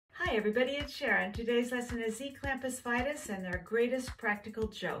Hi everybody, it's Sharon. Today's lesson is Clampus Vitus and their greatest practical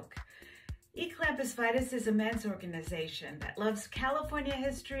joke. Clampus Vitus is a men's organization that loves California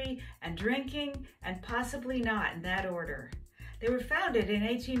history and drinking and possibly not in that order. They were founded in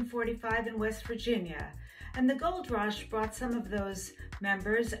 1845 in West Virginia, and the gold rush brought some of those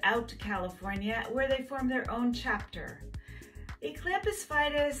members out to California where they formed their own chapter. Clampus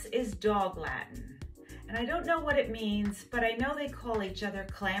Vitus is dog Latin. And I don't know what it means, but I know they call each other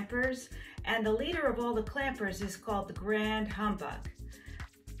clampers, and the leader of all the clampers is called the Grand Humbug.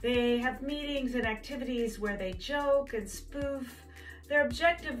 They have meetings and activities where they joke and spoof. Their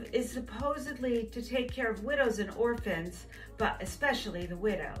objective is supposedly to take care of widows and orphans, but especially the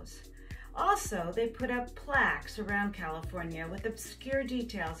widows. Also, they put up plaques around California with obscure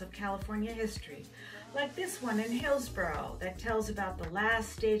details of California history, like this one in Hillsborough that tells about the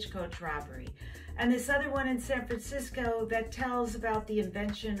last stagecoach robbery, and this other one in San Francisco that tells about the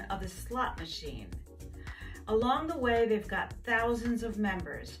invention of the slot machine. Along the way, they've got thousands of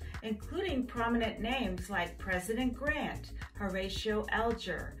members, including prominent names like President Grant, Horatio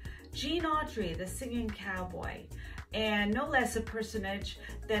Alger, Gene Autry, the singing cowboy, and no less a personage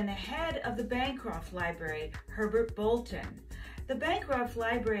than the head of the Bancroft Library, Herbert Bolton. The Bancroft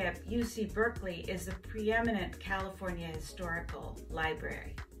Library at UC Berkeley is the preeminent California historical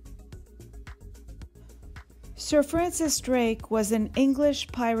library. Sir Francis Drake was an English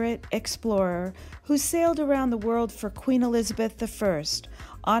pirate explorer who sailed around the world for Queen Elizabeth I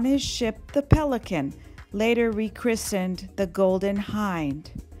on his ship the Pelican, later rechristened the Golden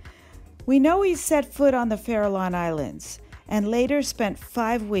Hind. We know he set foot on the Farallon Islands and later spent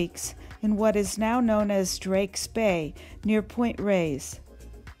 5 weeks in what is now known as Drake's Bay near Point Reyes.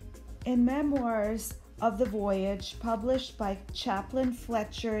 In Memoirs of the Voyage, published by Chaplain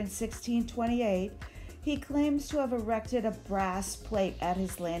Fletcher in 1628, he claims to have erected a brass plate at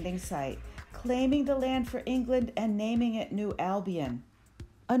his landing site, claiming the land for England and naming it New Albion.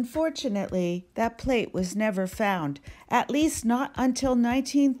 Unfortunately, that plate was never found, at least not until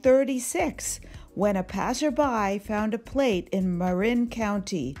 1936, when a passerby found a plate in Marin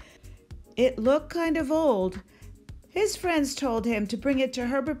County. It looked kind of old. His friends told him to bring it to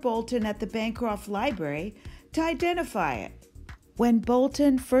Herbert Bolton at the Bancroft Library to identify it. When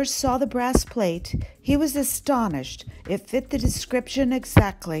Bolton first saw the brass plate, he was astonished. It fit the description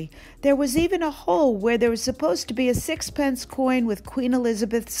exactly. There was even a hole where there was supposed to be a 6-pence coin with Queen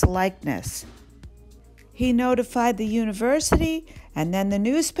Elizabeth's likeness. He notified the university, and then the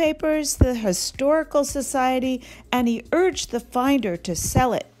newspapers, the Historical Society, and he urged the finder to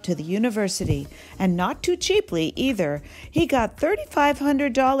sell it to the university, and not too cheaply either. He got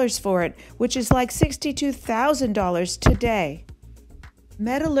 $3,500 for it, which is like $62,000 today.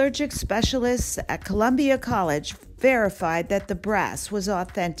 Metallurgic specialists at Columbia College verified that the brass was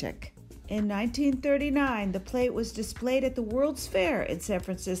authentic. In 1939, the plate was displayed at the World's Fair in San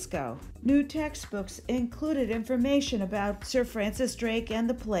Francisco. New textbooks included information about Sir Francis Drake and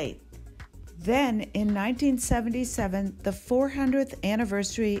the plate. Then, in 1977, the 400th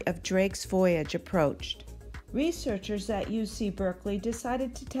anniversary of Drake's voyage approached. Researchers at UC Berkeley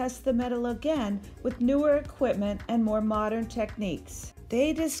decided to test the metal again with newer equipment and more modern techniques.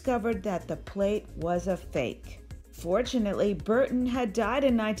 They discovered that the plate was a fake. Fortunately, Burton had died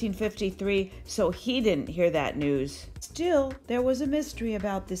in 1953, so he didn't hear that news. Still, there was a mystery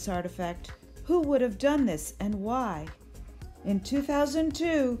about this artifact. Who would have done this and why? In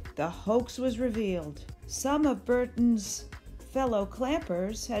 2002, the hoax was revealed. Some of Burton's fellow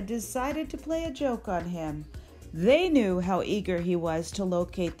clampers had decided to play a joke on him. They knew how eager he was to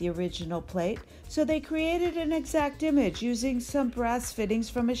locate the original plate, so they created an exact image using some brass fittings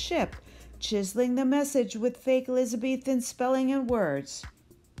from a ship, chiseling the message with fake Elizabethan spelling and words,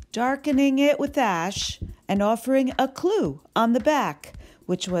 darkening it with ash, and offering a clue on the back,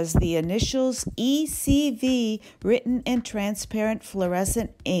 which was the initials ECV written in transparent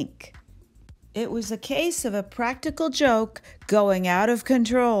fluorescent ink. It was a case of a practical joke going out of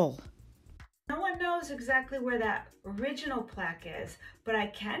control. No one knows exactly where that original plaque is, but I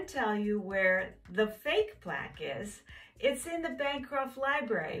can tell you where the fake plaque is. It's in the Bancroft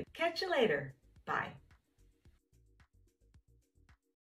Library. Catch you later. Bye.